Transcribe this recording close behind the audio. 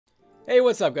Hey,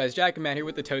 what's up guys? Jack and Matt here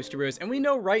with the Toasty Bros, and we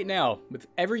know right now, with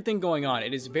everything going on,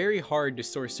 it is very hard to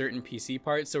source certain PC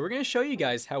parts, so we're going to show you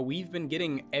guys how we've been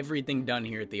getting everything done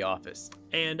here at the office.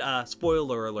 And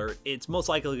spoiler alert, it's most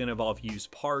likely going to involve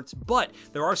used parts, but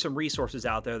there are some resources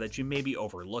out there that you may be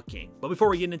overlooking. But before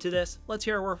we get into this, let's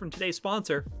hear a word from today's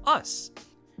sponsor, us.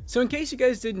 So in case you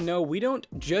guys didn't know, we don't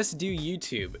just do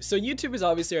YouTube. So YouTube is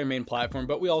obviously our main platform,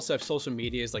 but we also have social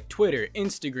medias like Twitter,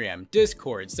 Instagram,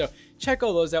 Discord. So check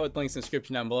all those out with links in the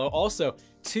description down below. Also,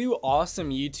 two awesome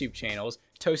YouTube channels,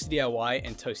 Toasty DIY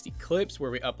and Toasty Clips,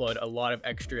 where we upload a lot of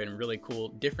extra and really cool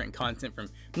different content from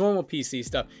normal PC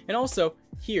stuff. And also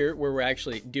here, where we're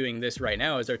actually doing this right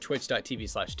now, is our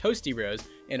twitch.tv/toastybros.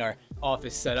 In our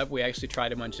office setup, we actually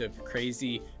tried a bunch of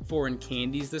crazy foreign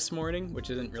candies this morning,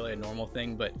 which isn't really a normal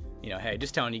thing, but you know, hey,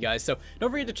 just telling you guys. So don't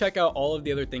forget to check out all of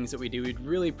the other things that we do. We'd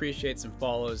really appreciate some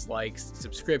follows, likes,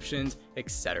 subscriptions,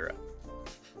 etc.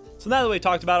 So now that we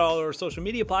talked about all our social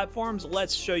media platforms,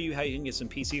 let's show you how you can get some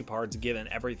PC parts given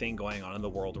everything going on in the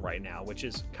world right now, which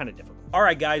is kind of difficult. All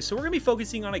right, guys, so we're going to be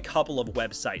focusing on a couple of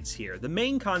websites here. The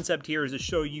main concept here is to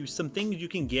show you some things you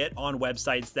can get on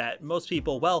websites that most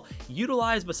people, well,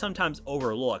 utilize but sometimes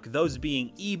overlook. Those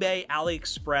being eBay,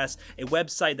 Aliexpress, a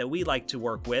website that we like to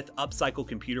work with, Upcycle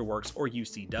Computer Works or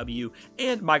UCW,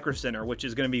 and Micro Center, which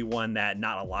is going to be one that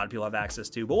not a lot of people have access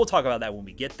to, but we'll talk about that when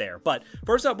we get there. But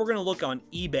first up, we're going to look on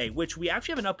eBay, which we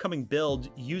actually have an upcoming build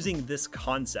using this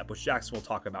concept, which Jackson will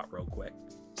talk about real quick.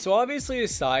 So obviously,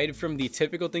 aside from the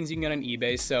typical things you can get on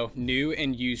eBay, so new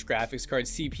and used graphics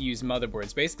cards, CPUs,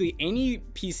 motherboards, basically any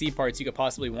PC parts you could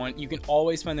possibly want, you can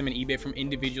always find them on eBay from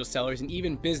individual sellers and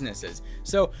even businesses.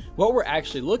 So what we're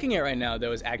actually looking at right now,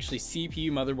 though, is actually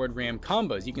CPU, motherboard, RAM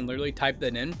combos. You can literally type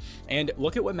that in and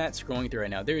look at what Matt's scrolling through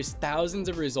right now. There's thousands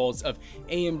of results of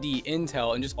AMD,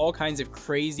 Intel, and just all kinds of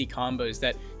crazy combos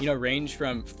that, you know, range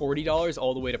from $40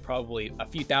 all the way to probably a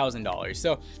few $1,000s.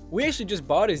 So we actually just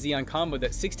bought a Xeon combo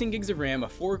that's 16 gigs of RAM, a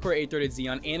 4-core 8-threaded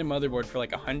Xeon, and a motherboard for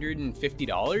like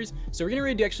 $150. So we're getting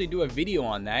ready to actually do a video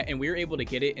on that, and we were able to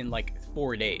get it in like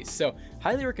 4 days. So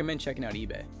highly recommend checking out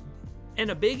eBay. And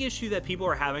a big issue that people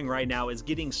are having right now is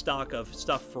getting stock of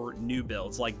stuff for new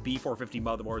builds like B450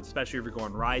 motherboards, especially if you're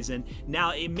going Ryzen.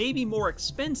 Now, it may be more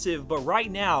expensive, but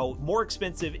right now, more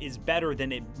expensive is better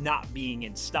than it not being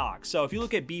in stock. So if you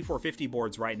look at B450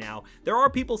 boards right now, there are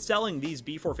people selling these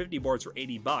B450 boards for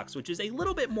 80 bucks, which is a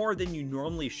little bit more than you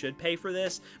normally should pay for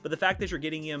this. But the fact that you're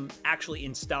getting them actually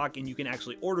in stock and you can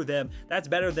actually order them, that's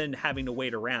better than having to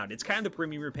wait around. It's kind of the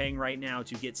premium you're paying right now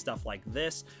to get stuff like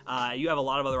this. You have a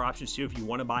lot of other options too. If you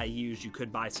want to buy used, you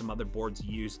could buy some other boards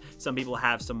used. Some people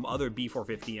have some other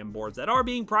B450M boards that are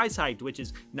being price hiked, which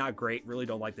is not great. Really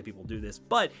don't like that people do this,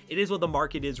 but it is what the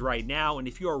market is right now. And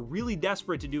if you are really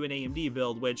desperate to do an AMD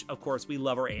build, which of course we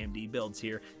love our AMD builds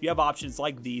here, you have options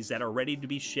like these that are ready to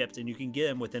be shipped and you can get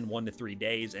them within 1 to 3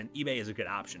 days, and eBay is a good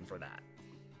option for that.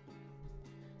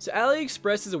 So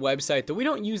Aliexpress is a website that we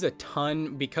don't use a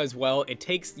ton because, well, it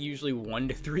takes usually 1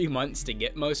 to 3 months to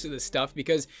get most of the stuff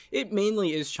because it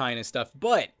mainly is China stuff,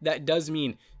 but that does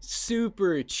mean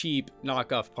super cheap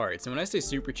knockoff parts. And when I say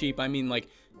super cheap, I mean like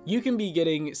you can be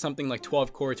getting something like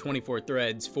 12 core, 24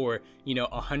 threads for, you know,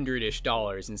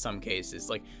 $100-ish in some cases.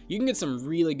 Like you can get some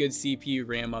really good CPU,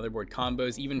 RAM, motherboard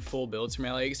combos, even full builds from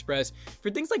AliExpress.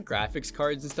 For things like graphics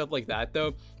cards and stuff like that,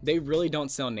 though, they really don't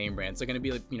sell name brands. They're going to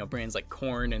be like, you know, brands like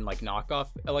Korn and like knockoff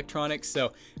electronics.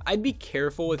 So I'd be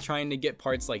careful with trying to get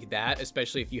parts like that,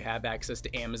 especially if you have access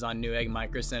to Amazon, Newegg,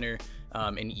 Micro Center,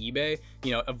 and eBay.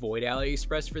 You know, avoid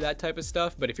AliExpress for that type of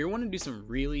stuff. But if you want to do some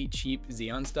really cheap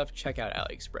Xeon stuff, check out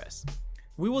AliExpress.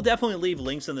 We will definitely leave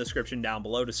links in the description down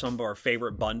below to some of our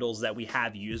favorite bundles that we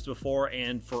have used before,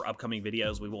 and for upcoming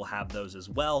videos we will have those as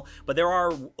well. But there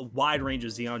are a wide range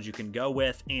of Xeons you can go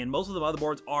with, and most of the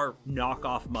motherboards are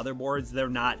knockoff motherboards. They're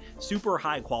not super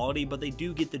high quality, but they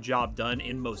do get the job done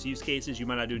in most use cases. You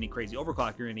might not do any crazy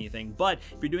overclock or anything, but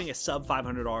if you're doing a sub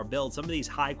 $500 build, some of these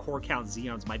high core count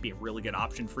Xeons might be a really good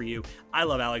option for you. I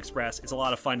love AliExpress. It's a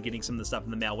lot of fun getting some of the stuff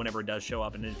in the mail whenever it does show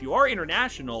up, and if you are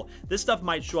international, this stuff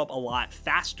might show up a lot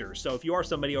faster. So if you are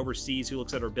somebody overseas who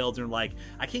looks at our builds and are like,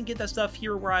 I can't get that stuff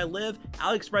here where I live,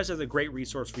 AliExpress is a great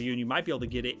resource for you, and you might be able to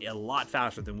get it a lot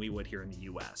faster than we would here in the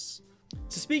US.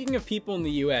 So speaking of people in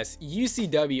the US,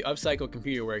 UCW, Upcycle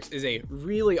Computer Works, is a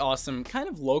really awesome kind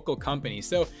of local company.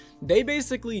 So they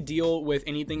basically deal with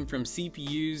anything from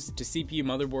CPUs to CPU,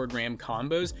 motherboard, RAM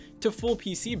combos to full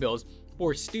PC builds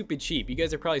for stupid cheap. You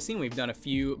guys have probably seen we've done a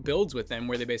few builds with them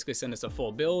where they basically send us a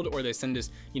full build or they send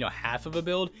us, you know, half of a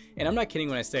build. And I'm not kidding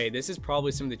when I say this is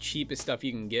probably some of the cheapest stuff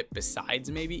you can get besides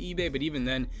maybe eBay, but even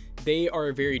then they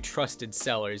are very trusted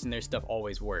sellers and their stuff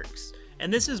always works.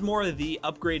 And this is more of the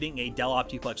upgrading a Dell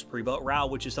Optiplex Prebuilt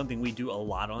route, which is something we do a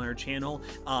lot on our channel.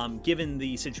 Given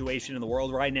the situation in the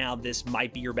world right now, this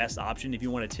might be your best option if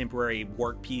you want a temporary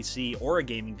work PC or a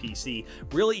gaming PC.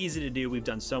 Really easy to do. We've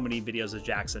done so many videos, as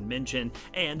Jackson mentioned,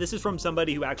 and this is from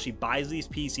somebody who actually buys these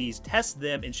PCs, tests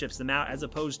them, and ships them out, as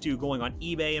opposed to going on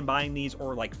eBay and buying these,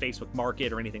 or like Facebook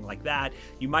Market or anything like that.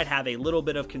 You might have a little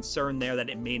bit of concern there that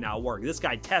it may not work. This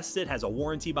guy tests it, has a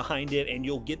warranty behind it, and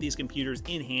you'll get these computers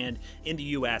in hand in the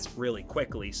US really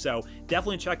quickly. So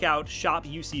definitely check out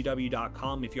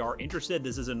ShopUCW.com if you are interested.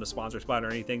 This isn't a sponsor spot or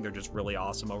anything. They're just really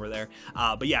awesome over there.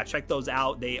 But yeah, check those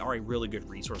out. They are a really good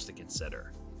resource to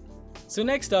consider. So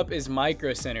next up is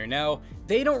Micro Center. Now,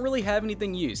 they don't really have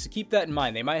anything used, so keep that in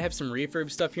mind. They might have some refurb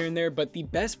stuff here and there, but the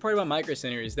best part about Micro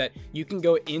Center is that you can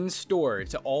go in-store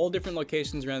to all different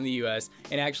locations around the US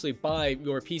and actually buy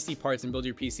your PC parts and build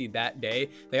your PC that day.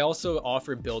 They also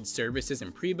offer build services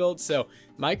and pre-built, so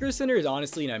Micro Center is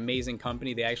honestly an amazing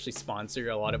company. They actually sponsor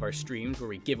a lot of our streams where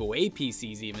we give away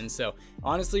PCs even, so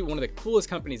honestly, one of the coolest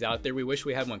companies out there. We wish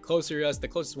we had one closer to us. The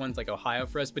closest one's like Ohio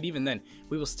for us, but even then,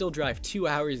 we will still drive 2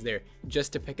 hours there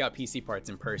just to pick out PC parts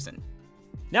in person.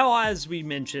 Now, as we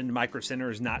mentioned, Micro Center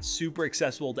is not super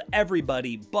accessible to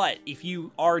everybody, but if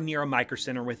you are near a Micro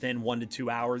Center within 1 to 2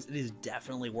 hours, it is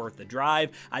definitely worth the drive.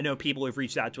 I know people who've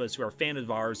reached out to us who are fans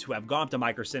of ours who have gone up to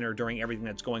Micro Center during everything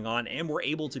that's going on and were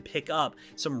able to pick up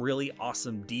some really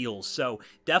awesome deals. So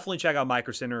definitely check out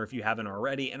Micro Center if you haven't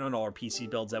already, and on all our PC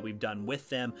builds that we've done with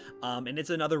them. And it's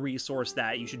another resource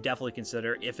that you should definitely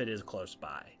consider if it is close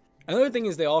by. Another thing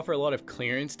is they offer a lot of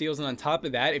clearance deals, and on top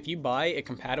of that, if you buy a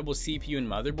compatible CPU and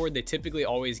motherboard, they typically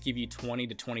always give you $20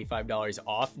 to $25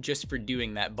 off just for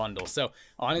doing that bundle. So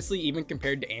honestly, even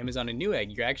compared to Amazon and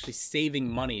Newegg, you're actually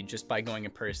saving money just by going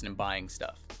in person and buying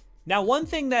stuff. Now, one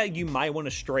thing that you might want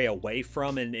to stray away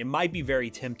from, and it might be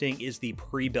very tempting, is the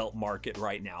pre-built market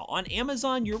right now. On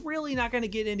Amazon, you're really not going to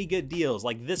get any good deals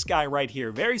like this guy right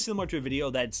here. Very similar to a video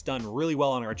that's done really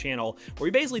well on our channel, where we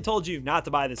basically told you not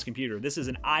to buy this computer. This is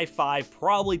an i5,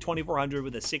 probably 2400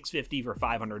 with a 650 for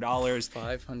 $500.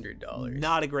 $500.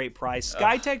 Not a great price.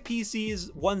 Skytech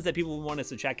PCs, ones that people want us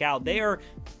to check out, they are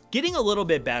getting a little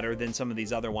bit better than some of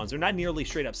these other ones. They're not nearly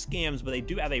straight up scams, but they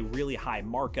do have a really high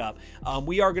markup.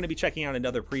 We are going to be checking out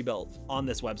another pre-built on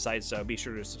this website, so be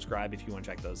sure to subscribe if you want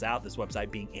to check those out. This website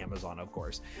being Amazon, of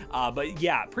course. But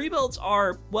yeah, pre-builts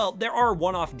are, well, there are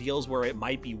one-off deals where it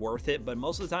might be worth it, but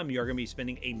most of the time you are going to be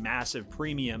spending a massive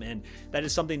premium, and that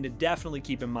is something to definitely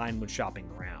keep in mind when shopping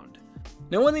around.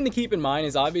 Now, one thing to keep in mind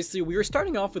is obviously we were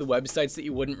starting off with websites that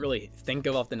you wouldn't really think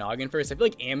of off the noggin first. I feel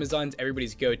like Amazon's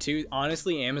everybody's go-to.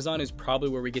 Honestly, Amazon is probably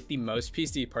where we get the most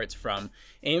PC parts from.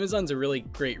 Amazon's a really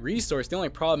great resource. The only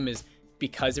problem is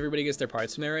because everybody gets their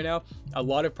parts from there right now, a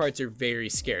lot of parts are very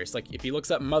scarce. Like if you look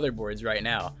up motherboards right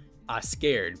now, I'm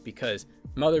scared because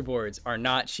motherboards are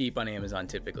not cheap on Amazon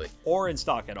typically. Or in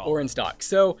stock at all. Or in stock.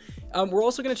 So we're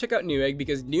also going to check out Newegg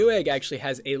because Newegg actually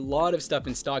has a lot of stuff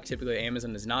in stock typically that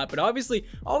Amazon does not. But obviously,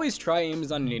 always try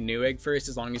Amazon and Newegg first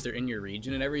as long as they're in your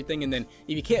region and everything. And then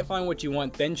if you can't find what you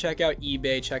want, then check out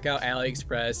eBay, check out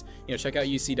Aliexpress, check out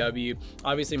UCW.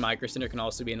 Obviously, Micro Center can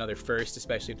also be another first,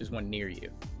 especially if there's one near you.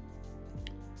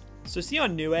 So see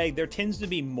on Newegg, there tends to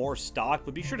be more stock,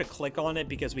 but be sure to click on it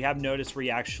because we have noticed where you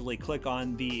actually click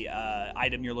on the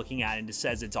item you're looking at and it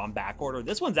says it's on back order.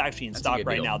 This one's actually in stock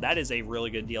right now. That is a really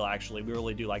good deal, actually. We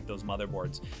really do like those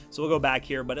motherboards. So we'll go back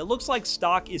here, but it looks like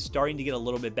stock is starting to get a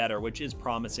little bit better, which is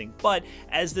promising. But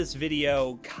as this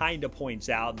video kind of points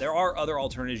out, there are other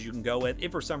alternatives you can go with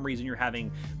if for some reason you're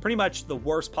having pretty much the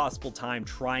worst possible time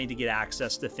trying to get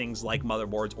access to things like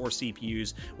motherboards or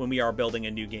CPUs when we are building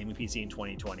a new gaming PC in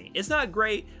 2020. It's not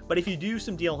great, but if you do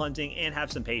some deal hunting and have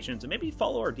some patience, and maybe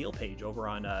follow our deal page over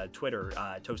on Twitter,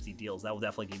 Toasty Deals, that will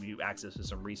definitely give you access to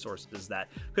some resources that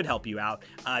could help you out.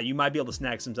 You might be able to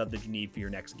snag some stuff that you need for your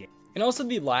next game. And also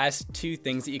the last two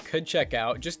things that you could check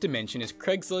out, just to mention, is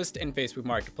Craigslist and Facebook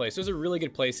Marketplace. Those are really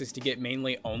good places to get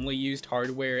mainly only used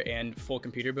hardware and full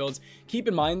computer builds. Keep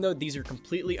in mind though, these are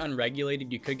completely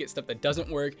unregulated. You could get stuff that doesn't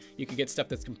work. You could get stuff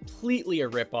that's completely a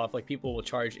ripoff, like people will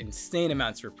charge insane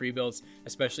amounts for pre-builds,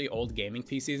 especially old gaming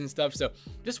PCs and stuff. So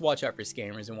just watch out for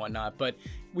scammers and whatnot. But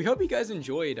we hope you guys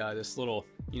enjoyed this little,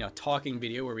 talking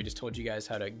video where we just told you guys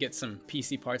how to get some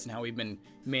PC parts and how we've been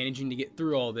managing to get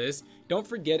through all this. Don't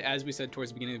forget, as we said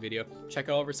towards the beginning of the video, check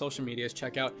out all of our social medias,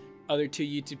 check out other two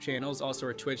YouTube channels, also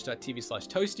our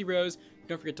twitch.tv/ToastyBros.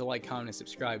 Don't forget to like, comment, and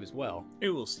subscribe as well.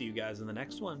 And we'll see you guys in the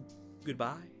next one.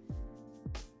 Goodbye.